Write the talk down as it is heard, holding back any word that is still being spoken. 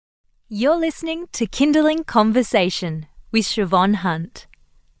You're listening to Kindling Conversation with Siobhan Hunt,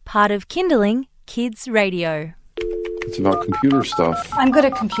 part of Kindling Kids Radio. It's about computer stuff. I'm good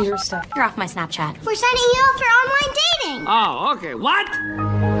at computer stuff. You're off my Snapchat. We're signing you up for online dating. Oh, okay. What?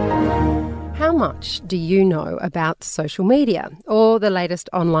 How much do you know about social media or the latest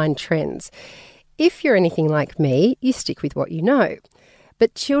online trends? If you're anything like me, you stick with what you know.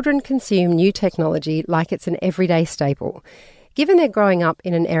 But children consume new technology like it's an everyday staple. Given they're growing up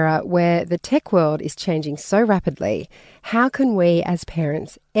in an era where the tech world is changing so rapidly, how can we as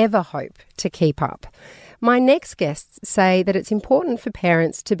parents ever hope to keep up? My next guests say that it's important for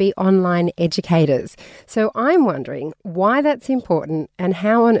parents to be online educators. So I'm wondering why that's important and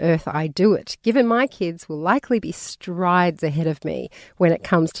how on earth I do it, given my kids will likely be strides ahead of me when it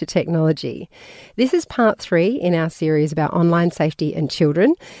comes to technology. This is part 3 in our series about online safety and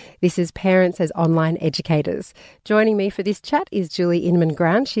children. This is Parents as Online Educators. Joining me for this chat is Julie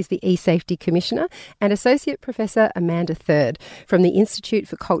Inman-Grant. She's the eSafety Commissioner, and Associate Professor Amanda Third from the Institute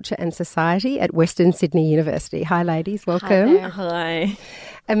for Culture and Society at Western Sydney University. Hi, ladies. Welcome. Hi.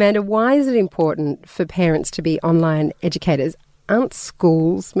 Amanda, why is it important for parents to be online educators? Aren't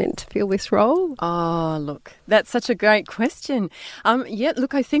schools meant to fill this role? Oh, look, that's such a great question.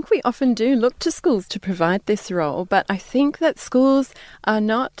 I think we often do look to schools to provide this role, but I think that schools are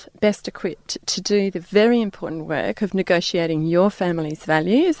not best equipped to do the very important work of negotiating your family's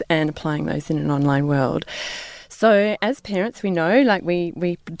values and applying those in an online world. So as parents, we know,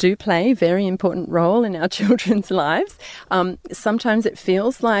 we do play a very important role in our children's lives. Sometimes it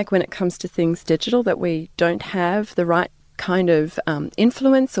feels like when it comes to things digital that we don't have the right kind of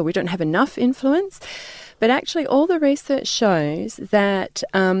influence, or we don't have enough influence. But actually all the research shows that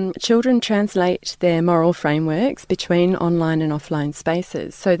children translate their moral frameworks between online and offline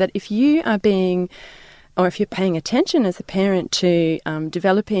spaces. So that if you are if you're paying attention as a parent to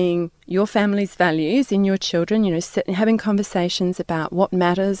developing your family's values in your children, having conversations about what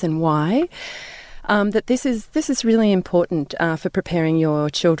matters and why, that this is really important for preparing your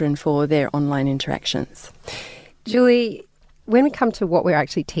children for their online interactions. Julie, when we come to what we're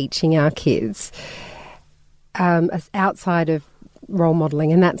actually teaching our kids, as outside of role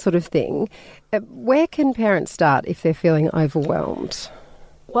modelling and that sort of thing, where can parents start if they're feeling overwhelmed?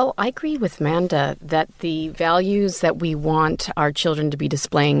 Well, I agree with Amanda that the values that we want our children to be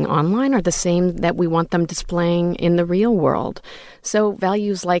displaying online are the same that we want them displaying in the real world. So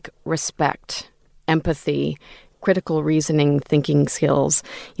values like respect, empathy, critical reasoning, thinking skills,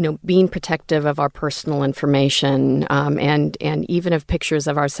 being protective of our personal information, and even of pictures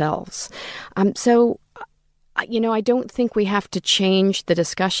of ourselves. I don't think we have to change the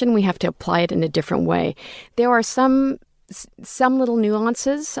discussion. We have to apply it in a different way. There are some little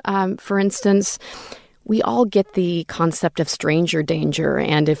nuances. For instance, we all get the concept of stranger danger,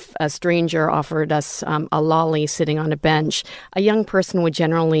 and if a stranger offered us a lolly sitting on a bench, a young person would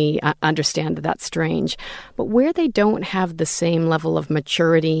generally understand that that's strange. But where they don't have the same level of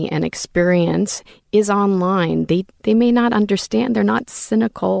maturity and experience is online. They may not understand. They're not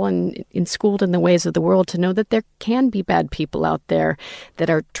cynical and schooled in the ways of the world to know that there can be bad people out there that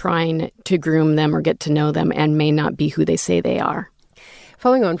are trying to groom them or get to know them and may not be who they say they are.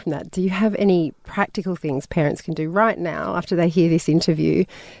 Following on from that, do you have any practical things parents can do right now after they hear this interview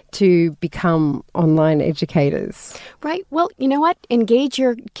to become online educators? Right. Well, you know what? Engage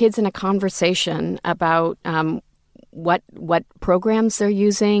your kids in a conversation about what programs they're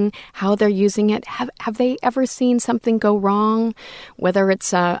using, how they're using it. Have they ever seen something go wrong, whether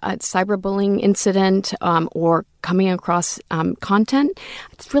it's a cyberbullying incident or coming across content?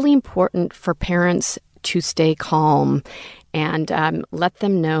 It's really important for parents to stay calm and let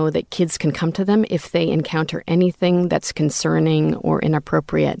them know that kids can come to them if they encounter anything that's concerning or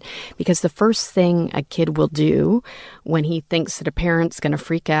inappropriate. Because the first thing a kid will do when he thinks that a parent's going to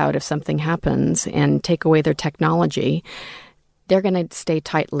freak out if something happens and take away their technology, they're going to stay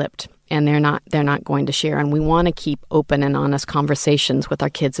tight-lipped and they're not going to share. And we want to keep open and honest conversations with our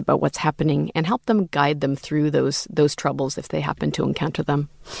kids about what's happening and help them guide them through those troubles if they happen to encounter them.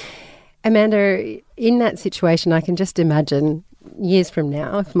 Amanda, in that situation, I can just imagine years from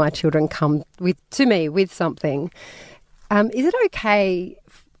now, if my children come to me with something, is it okay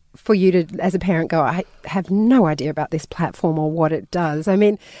for you to, as a parent, go, I have no idea about this platform or what it does? I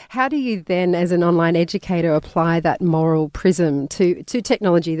mean, how do you then, as an online educator, apply that moral prism to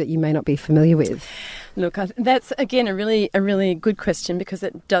technology that you may not be familiar with? Look, that's, again, a really good question, because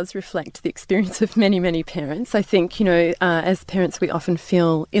it does reflect the experience of many, many parents. I think, as parents, we often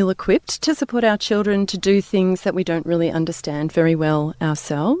feel ill-equipped to support our children to do things that we don't really understand very well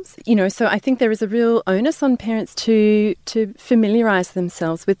ourselves. So I think there is a real onus on parents to familiarise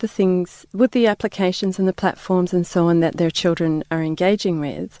themselves with the things, with the applications and the platforms and so on that their children are engaging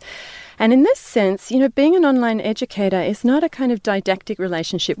with. And in this sense, being an online educator is not a kind of didactic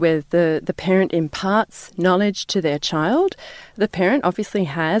relationship where the parent imparts knowledge to their child. The parent obviously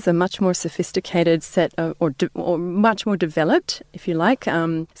has a much more sophisticated set of, or much more developed, if you like,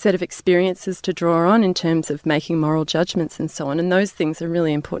 set of experiences to draw on in terms of making moral judgments and so on. And those things are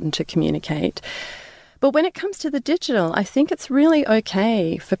really important to communicate. But when it comes to the digital, I think it's really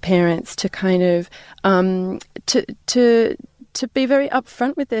okay for parents to kind of to be very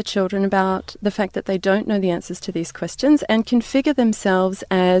upfront with their children about the fact that they don't know the answers to these questions, and configure themselves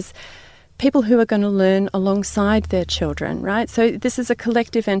as people who are going to learn alongside their children, right? So this is a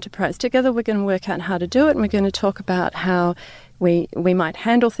collective enterprise. Together we're going to work out how to do it, and we're going to talk about how we might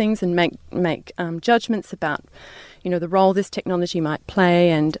handle things and make judgments about the role this technology might play,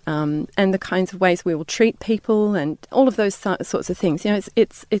 and the kinds of ways we will treat people, and all of those sorts of things.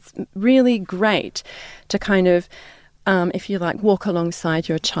 It's really great to kind of if you like, walk alongside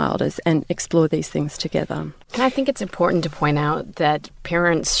your child and explore these things together. And I think it's important to point out that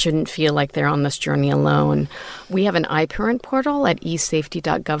parents shouldn't feel like they're on this journey alone. We have an iParent portal at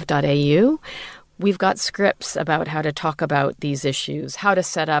esafety.gov.au. We've got scripts about how to talk about these issues, how to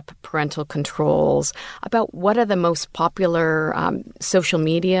set up parental controls, about what are the most popular social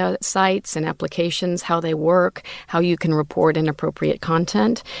media sites and applications, how they work, how you can report inappropriate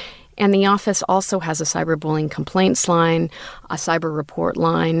content. And the office also has a cyberbullying complaints line, a cyber report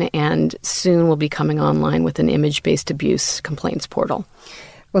line, and soon we'll be coming online with an image-based abuse complaints portal.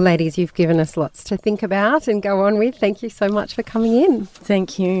 Well, ladies, you've given us lots to think about and go on with. Thank you so much for coming in.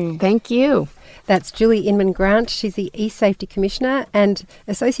 Thank you. Thank you. That's Julie Inman-Grant. She's the eSafety Commissioner, and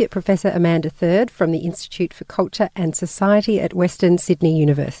Associate Professor Amanda Third from the Institute for Culture and Society at Western Sydney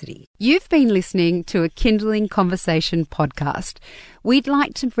University. You've been listening to a Kindling Conversation podcast. We'd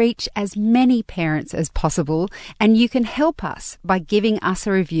like to reach as many parents as possible, and you can help us by giving us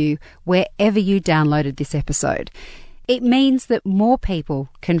a review wherever you downloaded this episode. It means that more people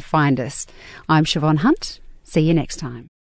can find us. I'm Siobhan Hunt. See you next time.